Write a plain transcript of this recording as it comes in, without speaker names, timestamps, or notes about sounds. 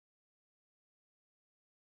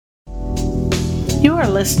You are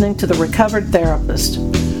listening to The Recovered Therapist,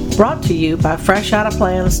 brought to you by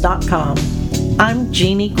FreshOuttaPlans.com. I'm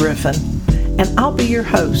Jeannie Griffin, and I'll be your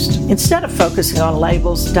host. Instead of focusing on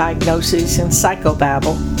labels, diagnoses, and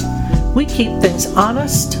psychobabble, we keep things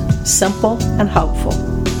honest, simple, and hopeful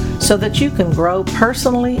so that you can grow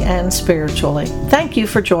personally and spiritually. Thank you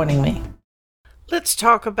for joining me. Let's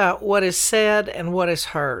talk about what is said and what is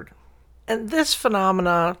heard. And this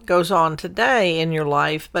phenomena goes on today in your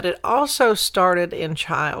life, but it also started in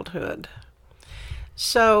childhood.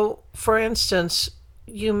 So, for instance,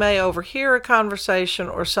 you may overhear a conversation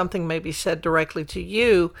or something may be said directly to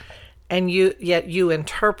you, and yet you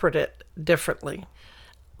interpret it differently.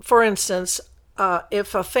 For instance,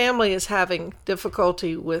 if a family is having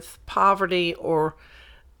difficulty with poverty or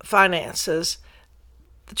finances,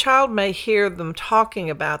 the child may hear them talking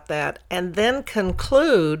about that and then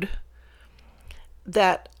conclude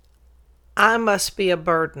that I must be a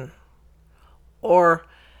burden, or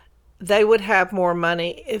they would have more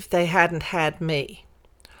money if they hadn't had me,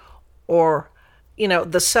 or,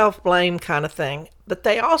 the self-blame kind of thing. But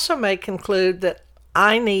they also may conclude that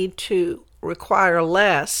I need to require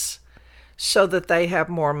less so that they have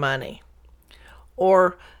more money,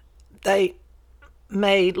 or they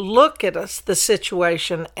may look at the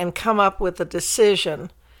situation and come up with a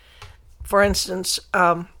decision. For instance,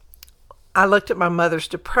 I looked at my mother's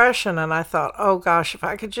depression and I thought, oh gosh, if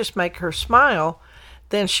I could just make her smile,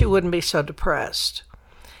 then she wouldn't be so depressed.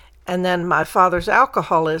 And then my father's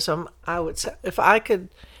alcoholism, I would say, if I could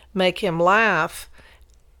make him laugh,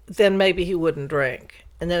 then maybe he wouldn't drink.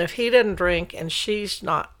 And then if he didn't drink and she's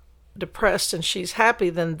not depressed and she's happy,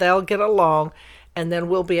 then they'll get along and then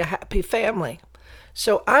we'll be a happy family.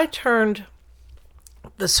 So I turned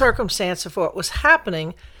the circumstance of what was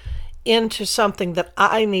happening into something that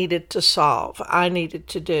I needed to solve, I needed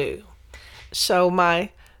to do. So my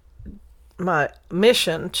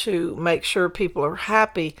mission to make sure people are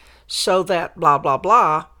happy so that blah, blah,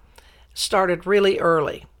 blah started really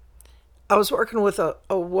early. I was working with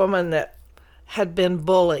a woman that had been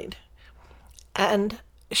bullied, and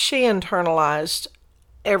she internalized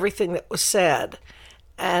everything that was said.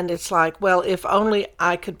 And it's like, well, if only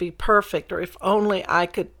I could be perfect, or if only I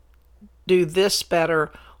could do this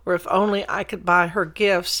better, or if only I could buy her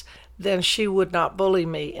gifts, then she would not bully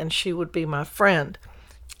me and she would be my friend.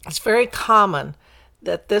 It's very common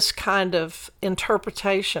that this kind of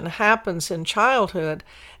interpretation happens in childhood,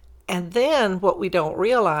 and then what we don't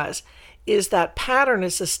realize is that pattern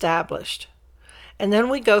is established. And then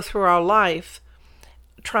we go through our life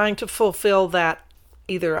trying to fulfill that,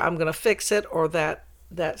 either I'm going to fix it or that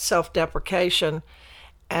self-deprecation,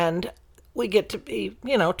 and we get to be,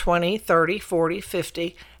 20, 30, 40,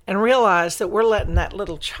 50, and realize that we're letting that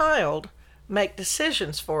little child make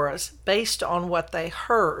decisions for us based on what they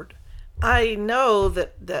heard. I know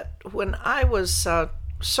that when I was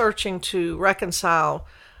searching to reconcile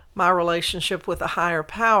my relationship with a higher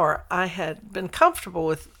power, I had been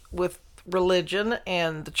comfortable with religion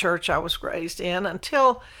and the church I was raised in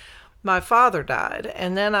until my father died.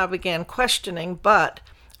 And then I began questioning, but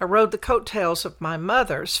I rode the coattails of my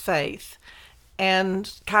mother's faith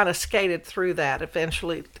and kind of skated through that,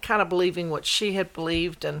 eventually kind of believing what she had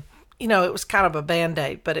believed. And, it was kind of a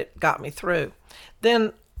Band-Aid, but it got me through.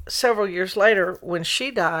 Then several years later, when she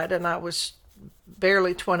died and I was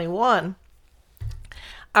barely 21,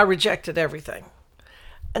 I rejected everything.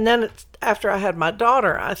 And then after I had my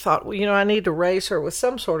daughter, I thought, well, I need to raise her with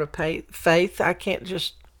some sort of faith. I can't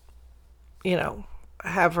just,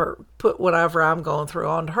 have her put whatever I'm going through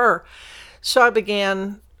on her. So I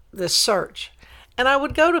began this search. And I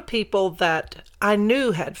would go to people that I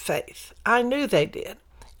knew had faith. I knew they did.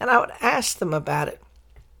 And I would ask them about it.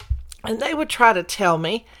 And they would try to tell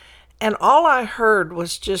me. And all I heard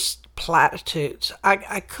was just platitudes.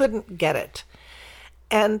 I couldn't get it.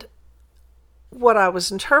 And what I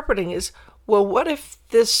was interpreting is, well, what if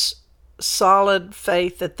this solid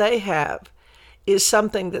faith that they have is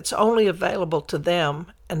something that's only available to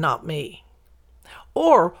them and not me?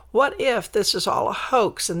 Or what if this is all a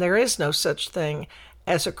hoax and there is no such thing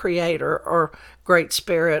as a creator or great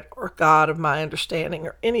spirit or God of my understanding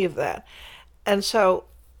or any of that? And so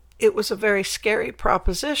it was a very scary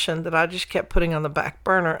proposition that I just kept putting on the back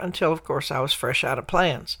burner until, of course, I was fresh out of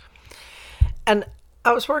plans. And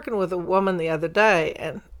I was working with a woman the other day,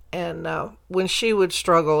 and when she would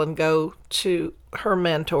struggle and go to her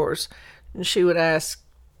mentors, and she would ask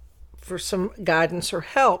for some guidance or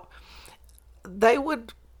help, they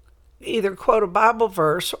would either quote a Bible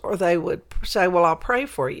verse or they would say, well, I'll pray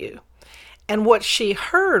for you. And what she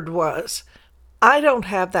heard was, I don't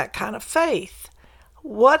have that kind of faith.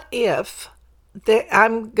 What if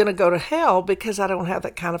I'm going to go to hell because I don't have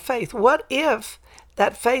that kind of faith. What if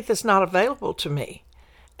that faith is not available to me?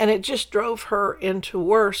 And it just drove her into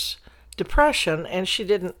worse depression, and she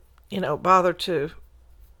didn't, bother to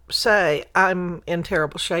say, I'm in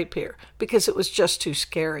terrible shape here, because it was just too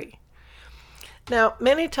scary. Now,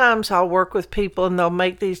 many times I'll work with people and they'll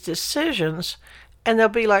make these decisions, and they'll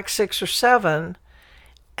be like 6 or 7,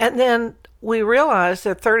 and then we realize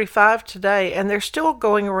they're 35 today, and they're still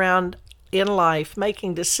going around in life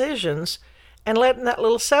making decisions and letting that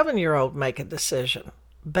little 7-year-old make a decision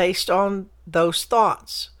based on those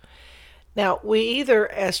thoughts. Now, we either,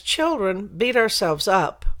 as children, beat ourselves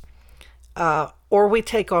up, or we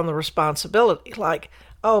take on the responsibility. Like,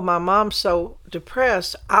 oh, my mom's so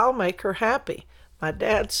depressed, I'll make her happy. My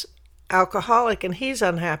dad's alcoholic and he's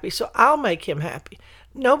unhappy, so I'll make him happy.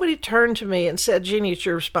 Nobody turned to me and said, Jeannie, it's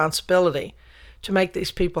your responsibility to make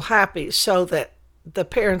these people happy so that the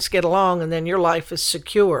parents get along and then your life is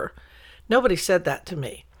secure. Nobody said that to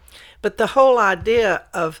me. But the whole idea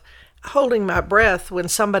of holding my breath when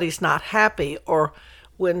somebody's not happy, or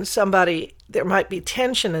when there might be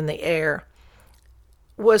tension in the air,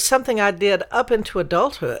 was something I did up into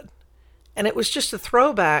adulthood. And it was just a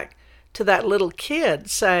throwback to that little kid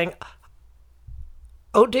saying,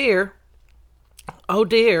 oh dear,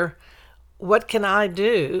 what can I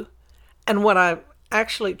do? And what I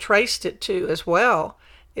actually traced it to as well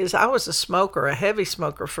is I was a heavy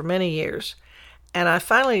smoker for many years. And I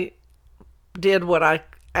finally did what I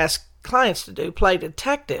asked clients to do, play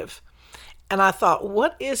detective. And I thought,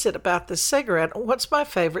 what is it about this cigarette? What's my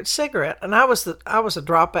favorite cigarette? And I was a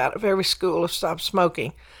dropout of every school to stop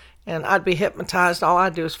smoking. And I'd be hypnotized. All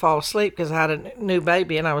I'd do is fall asleep because I had a new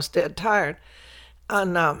baby and I was dead tired.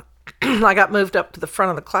 And I got moved up to the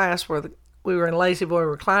front of the class where we were in lazy boy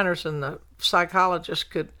recliners, and the psychologist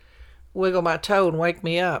could wiggle my toe and wake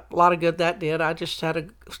me up. A lot of good that did. I just had a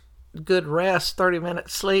good rest, 30-minute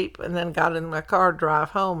sleep, and then got in my car, drive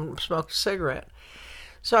home, and smoked a cigarette.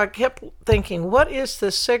 So I kept thinking, what is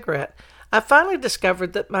this cigarette? I finally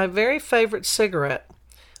discovered that my very favorite cigarette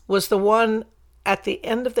was the one at the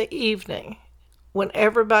end of the evening when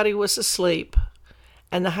everybody was asleep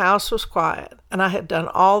and the house was quiet, and I had done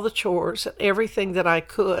all the chores and everything that I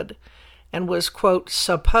could and was, quote,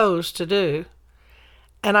 supposed to do.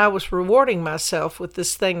 And I was rewarding myself with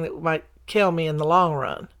this thing that might kill me in the long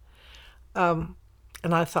run. And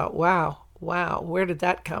I thought, wow, where did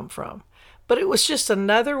that come from? But it was just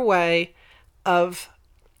another way of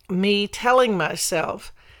me telling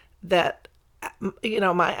myself that,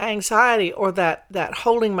 my anxiety, or that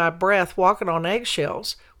holding my breath, walking on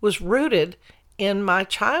eggshells, was rooted in my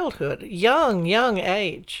childhood, young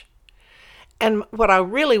age. And what I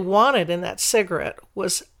really wanted in that cigarette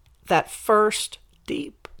was that first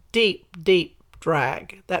deep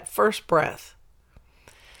drag, that first breath.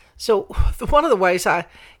 So one of the ways I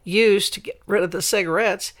used to get rid of the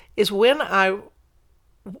cigarettes is when I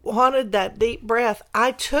wanted that deep breath,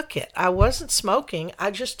 I took it. I wasn't smoking.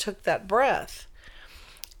 I just took that breath.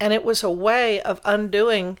 And it was a way of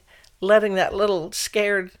undoing, letting that little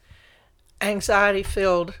scared,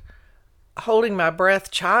 anxiety-filled, holding my breath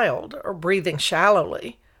child, or breathing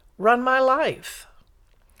shallowly, run my life.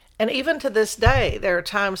 And even to this day, there are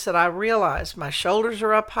times that I realize my shoulders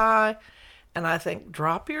are up high, and I think,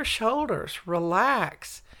 drop your shoulders,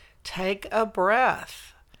 relax, take a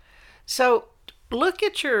breath. So look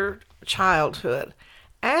at your childhood.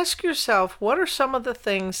 Ask yourself, what are some of the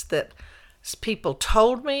things that people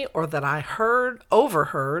told me or that I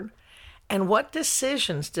overheard, and what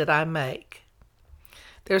decisions did I make?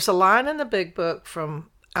 There's a line in the big book from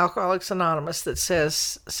Alcoholics Anonymous that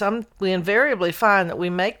says, we invariably find that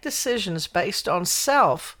we make decisions based on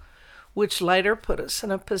self, which later put us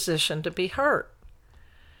in a position to be hurt.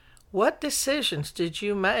 What decisions did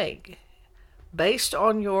you make based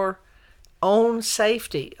on your own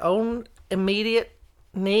safety, own immediate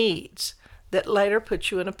needs, that later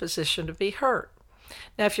put you in a position to be hurt?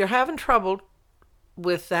 Now, if you're having trouble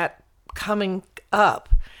with that coming up,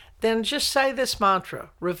 then just say this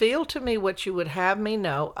mantra: reveal to me what you would have me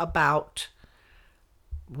know about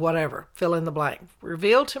whatever, fill in the blank.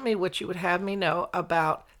 Reveal to me what you would have me know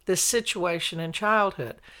about this situation in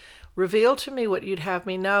childhood. Reveal to me what you'd have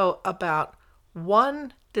me know about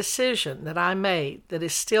one decision that I made that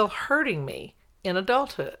is still hurting me in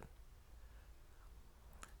adulthood.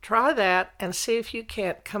 Try that and see if you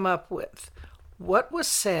can't come up with what was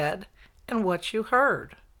said and what you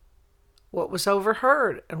heard. What was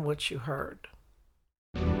overheard and what you heard.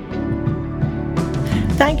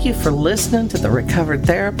 Thank you for listening to The Recovered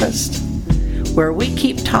Therapist. where we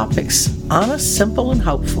keep topics honest, simple, and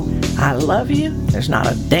hopeful. I love you. There's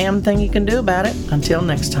not a damn thing you can do about it. Until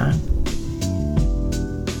next time.